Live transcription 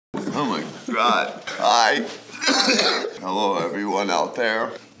God. Hi. Hello, everyone out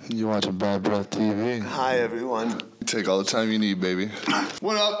there. You watching Bad Breath TV? Hi, everyone. Take all the time you need, baby.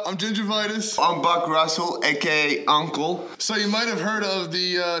 What up? I'm Gingivitis. I'm Buck Russell, a.k.a. Uncle. So you might have heard of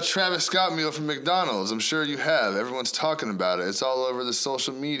the Travis Scott meal from McDonald's. I'm sure you have. Everyone's talking about it. It's all over the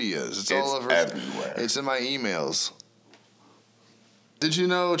social medias. It's all over everywhere. It's in my emails. Did you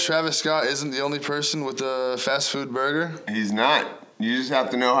know Travis Scott isn't the only person with a fast food burger? He's not. You just have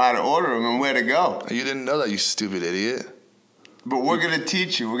to know how to order them and where to go. You didn't know that, you stupid idiot. But we're going to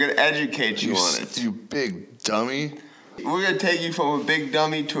teach you. We're going to educate you on it. You big dummy. We're going to take you from a big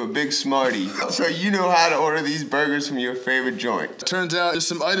dummy to a big smarty. So you know how to order these burgers from your favorite joint. Turns out there's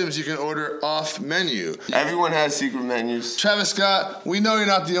some items you can order off menu. Everyone has secret menus. Travis Scott, we know you're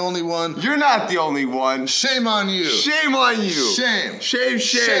not the only one. You're not the only one. Shame on you. Shame on you. Shame. Shame,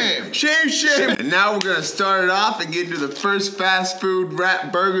 shame. Shame, shame. And now we're going to start it off and get into the first fast food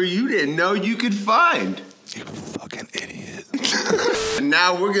wrap burger you didn't know you could find. You fucking idiot. And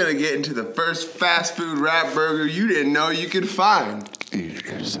now we're going to get into the first fast food wrap burger you didn't know you could find.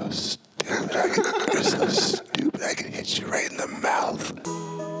 You're so stupid. You're so stupid. I can hit you right in the mouth.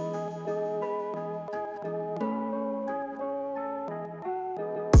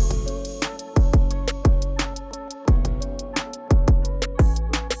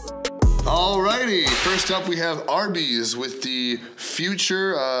 Alrighty, first up we have Arby's with the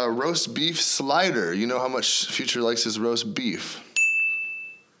Future roast beef slider. You know how much Future likes his roast beef.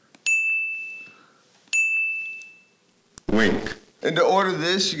 Wink. And to order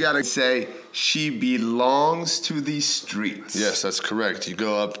this, you gotta say, she belongs to the streets. Yes, that's correct. You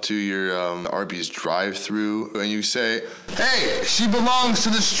go up to your Arby's drive-thru and you say, hey, she belongs to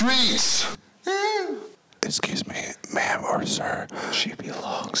the streets. Excuse me, ma'am or sir. She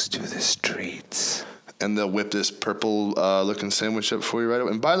belongs to the streets. And they'll whip this purple looking sandwich up for you right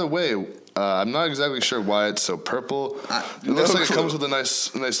away. And by the way, I'm not exactly sure why it's so purple. It looks like it comes with a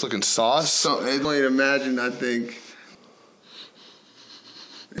nice looking sauce. So I can only imagine, I think.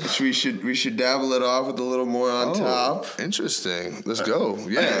 We should dabble it off with a little more on top. Interesting. Let's go.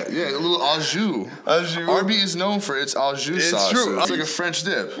 Yeah, a little au jus. Au jus. Arby is known for its au jus sauce. It's true. It's like a French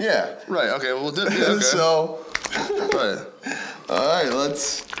dip. Yeah. Right. Okay. Well, dip. Yeah, okay. So. Right. All right.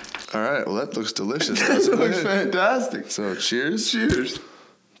 Let's. All right. Well, that looks delicious. That looks fantastic. So, cheers. Cheers.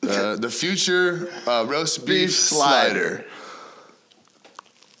 The Future roast beef slider.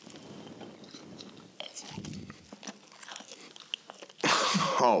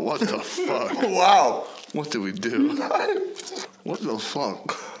 Oh, what the fuck? Wow. What did we do? What the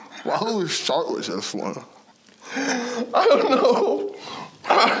fuck? Why did we start with this one? I don't know.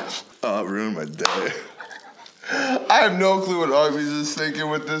 Oh, it ruined my day. I have no clue what Arby's is thinking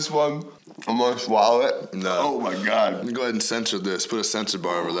with this one. I'm gonna swallow it. No. Oh my God. Go ahead and censor this. Put a censor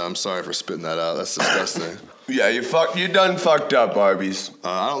bar over that. I'm sorry for spitting that out. That's disgusting. Yeah, you done fucked up, Arby's.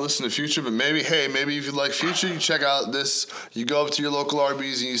 I don't listen to Future, but maybe if you like Future, you check out this. You go up to your local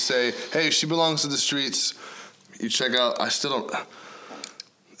Arby's and you say, hey, she belongs to the streets. You check out, I still don't,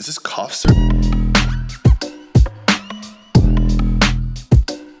 is this cough syrup?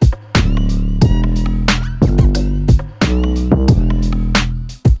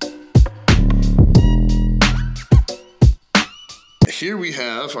 Here we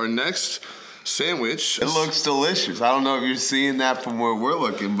have our next sandwich. It looks delicious. I don't know if you're seeing that from where we're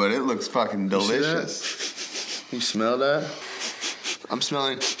looking, but it looks fucking delicious. You smell that? I'm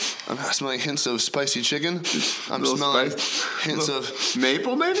smelling hints of spicy chicken. I'm smelling hints of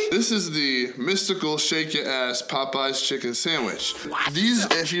maple, maybe? This is the mystical shake your ass Popeyes chicken sandwich. What? These,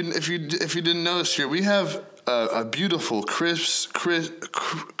 if you didn't notice here, we have a beautiful crisp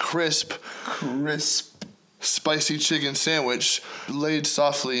spicy chicken sandwich laid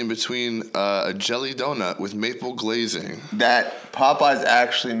softly in between a jelly donut with maple glazing. That Popeyes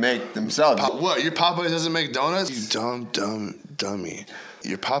actually make themselves. What? Your Popeyes doesn't make donuts? You dumb dummy.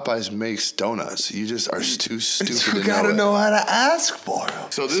 Your Popeyes makes donuts. You just are too stupid. You gotta know how to ask for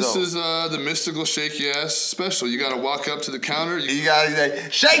them. So this is the mystical shake your ass special. You gotta walk up to the counter. You gotta say,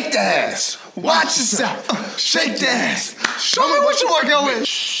 shake the ass. Watch yourself. Shake the ass. Show me what you're working with.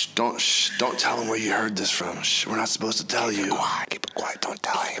 Shh, don't tell them where you heard this from. Shh, we're not supposed to tell you. Keep it quiet. Don't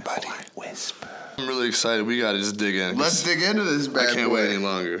tell anybody. Whisper. I'm really excited. We gotta just dig in. Let's dig into this bad boy. I can't wait any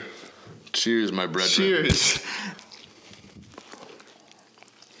longer. Cheers, my brethren. Cheers.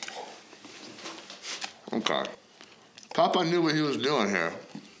 Okay. Papa knew what he was doing here.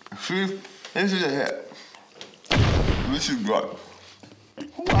 See, this is a hit. This is good.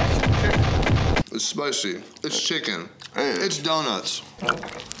 It's spicy. It's chicken. It's donuts.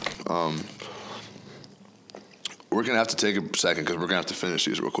 We're gonna have to take a second because we're gonna have to finish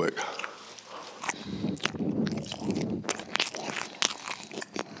these real quick.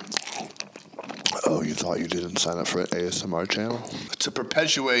 Oh, you thought you didn't sign up for an ASMR channel? To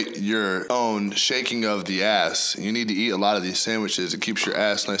perpetuate your own shaking of the ass, you need to eat a lot of these sandwiches. It keeps your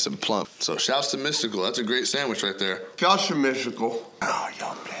ass nice and plump. So shouts to Mystical. That's a great sandwich right there. Shouts to Mystical. Oh,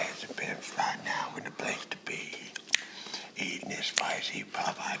 your place and pimps right now in the place to be. Eating this spicy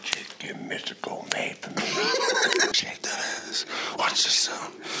Popeye chicken Mystical made for me. Shake that ass. Watch this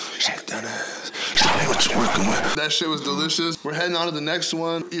sound. Shake that ass. Tell me what you're working with. That shit was delicious. We're heading on to the next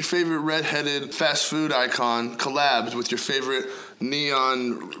one. Your favorite redheaded fast food icon collabs with your favorite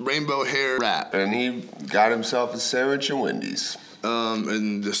neon rainbow hair rat. And he got himself a sandwich at Wendy's.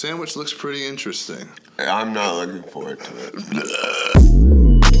 And the sandwich looks pretty interesting. I'm not looking forward to it.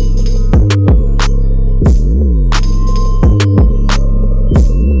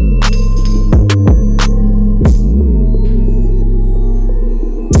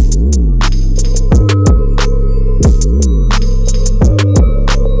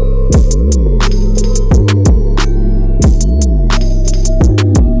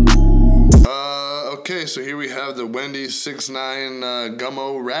 So here we have the Wendy's 6'9"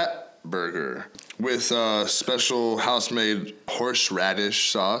 Gummo Rat Burger with special house-made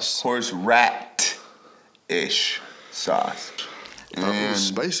horseradish sauce. Horse-rat-ish sauce. And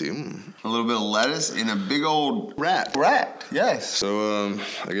spicy. A little bit of lettuce and a big old rat. Rat, yes. So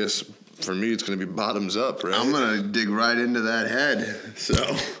I guess for me it's going to be bottoms up, right? I'm going to dig right into that head. So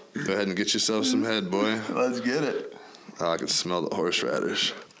go ahead and get yourself some head, boy. Let's get it. Oh, I can smell the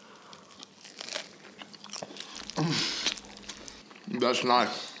horseradish. That's not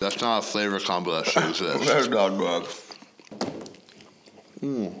a flavor combo that should exist. That's not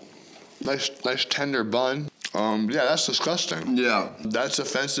good. Nice tender bun. Yeah, that's disgusting. Yeah. That's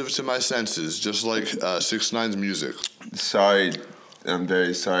offensive to my senses, just like 6ix9ine's music. Sorry. I'm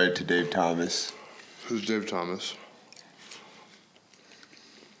very sorry to Dave Thomas. Who's Dave Thomas?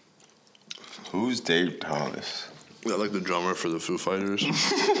 Who's Dave Thomas? Yeah, like the drummer for the Foo Fighters.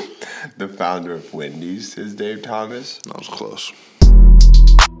 The founder of Wendy's is Dave Thomas. That was close.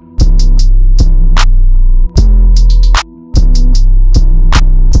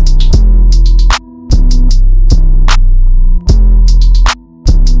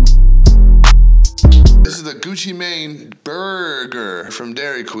 This is the Gucci Mane burger from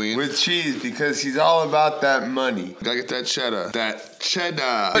Dairy Queen. With cheese, because he's all about that money. Gotta get that cheddar. That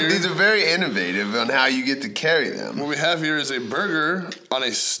cheddar. But these are very innovative on how you get to carry them. What we have here is a burger on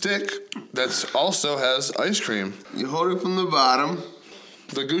a stick that also has ice cream. You hold it from the bottom.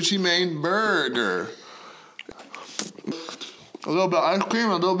 The Gucci Mane burger. A little bit ice cream,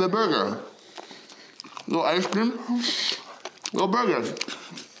 a little bit burger. A little ice cream, a little burger.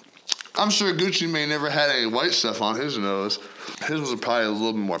 I'm sure Gucci Mane never had any white stuff on his nose. His was probably a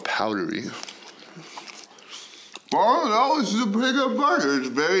little bit more powdery. Well, no, this is a pretty good burger. It's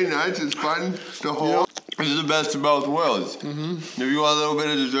very nice. It's fun to hold. Yep. This is the best of both worlds. If you want a little bit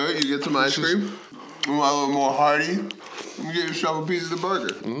of dessert, you get some ice cream. You want a little more hearty, you get yourself a piece of the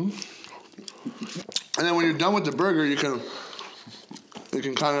burger. And then when you're done with the burger, you can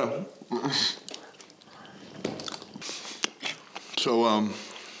kind of. So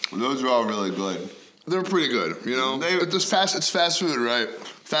those are all really good. They're pretty good, you know. It's fast food, right?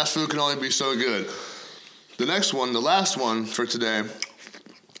 Fast food can only be so good. The next one, the last one for today.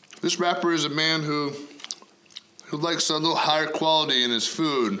 This rapper is a man who likes a little higher quality in his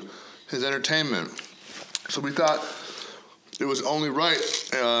food, his entertainment. So we thought it was only right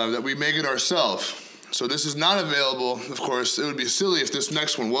that we make it ourselves. So this is not available. Of course, it would be silly if this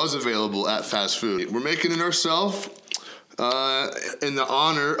next one was available at fast food. We're making it ourselves in the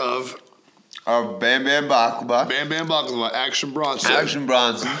honor of Bam Bam Baklava. Bam Bam Baklava, Action Bronson. Action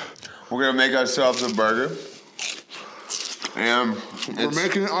Bronson. We're going to make ourselves a burger. And we're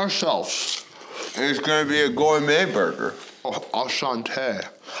making it ourselves. It's going to be a gourmet burger. Oh, enchanté.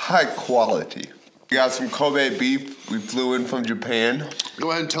 High quality. We got some Kobe beef we flew in from Japan.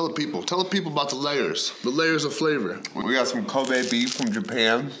 Go ahead and tell the people. Tell the people about the layers of flavor. We got some Kobe beef from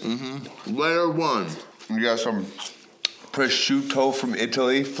Japan. Layer 1. We got some prosciutto from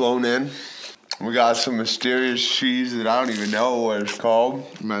Italy flown in. We got some mysterious cheese that I don't even know what it's called.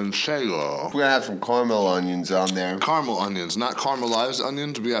 Manchego. We're going to have some caramel onions on there. Caramel onions, not caramelized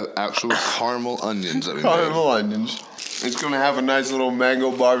onions. We have actual caramel onions that we Caramel onions. It's going to have a nice little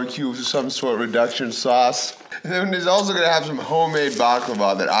mango barbecue with some sort of reduction sauce. And then it's also going to have some homemade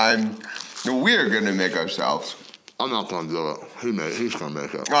baklava that we're going to make ourselves. I'm not going to do it. He's going to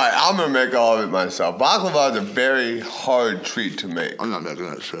make it. All right, I'm going to make all of it myself. Baklava is a very hard treat to make. I'm not making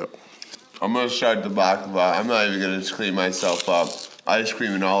that shit. I'm going to start the baklava. I'm not even going to clean myself up. ice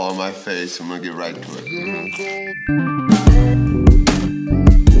cream and all on my face. I'm gonna get right to it.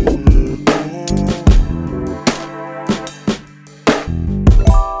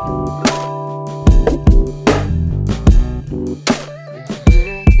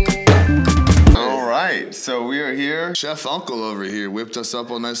 All right, so we are here. Chef Uncle over here whipped us up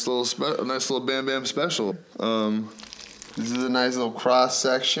a nice little Bam Bam special. This is a nice little cross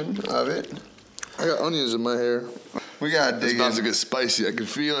section of it. I got onions in my hair. We gotta dig It's about in. to get spicy. I can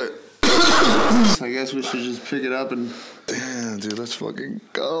feel it. I guess we should just pick it up and Damn, dude, let's fucking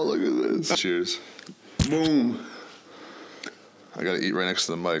go. Look at this. Cheers. boom. I gotta eat right next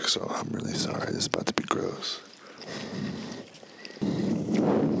to the mic, so I'm really sorry. This is about to be gross.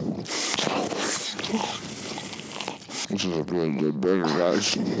 This is a really good burger,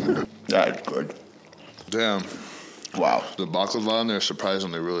 guys. That's good. Damn. Wow. The baklava in there is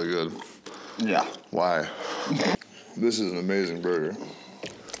surprisingly really good. Yeah. Why? This is an amazing burger.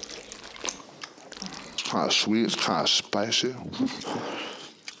 Kind of sweet, it's kind of spicy.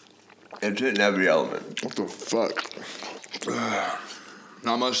 It's hitting every element. What the fuck?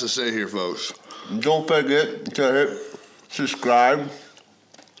 Not much to say here, folks. Don't forget to hit subscribe.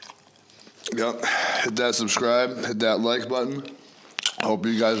 Yep. Hit that subscribe, hit that like button. Hope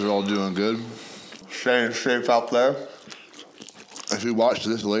you guys are all doing good. Staying safe out there. If you watched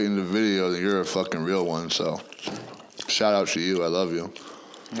this late in the video, then you're a fucking real one, so shout out to you. I love you.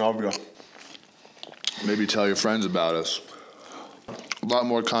 Love you. Maybe tell your friends about us. A lot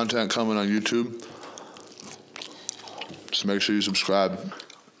more content coming on YouTube. Just make sure you subscribe.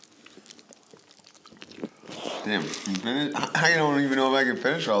 Damn, I don't even know if I can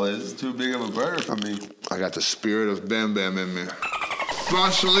finish all this. It's too big of a burger for me. I got the spirit of Bam Bam in me.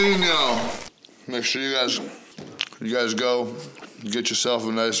 Bronsolino. Make sure you guys go get yourself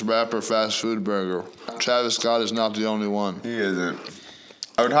a nice wrapper fast food burger. Travis Scott is not the only one. He isn't.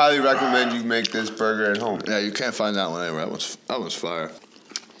 I would highly recommend you make this burger at home. Yeah, you can't find that one anywhere. That one's fire.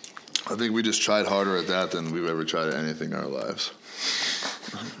 I think we just tried harder at that than we've ever tried at anything in our lives.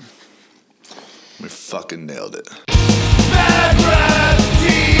 We fucking nailed it. Bad Rap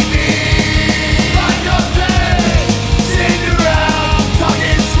TV.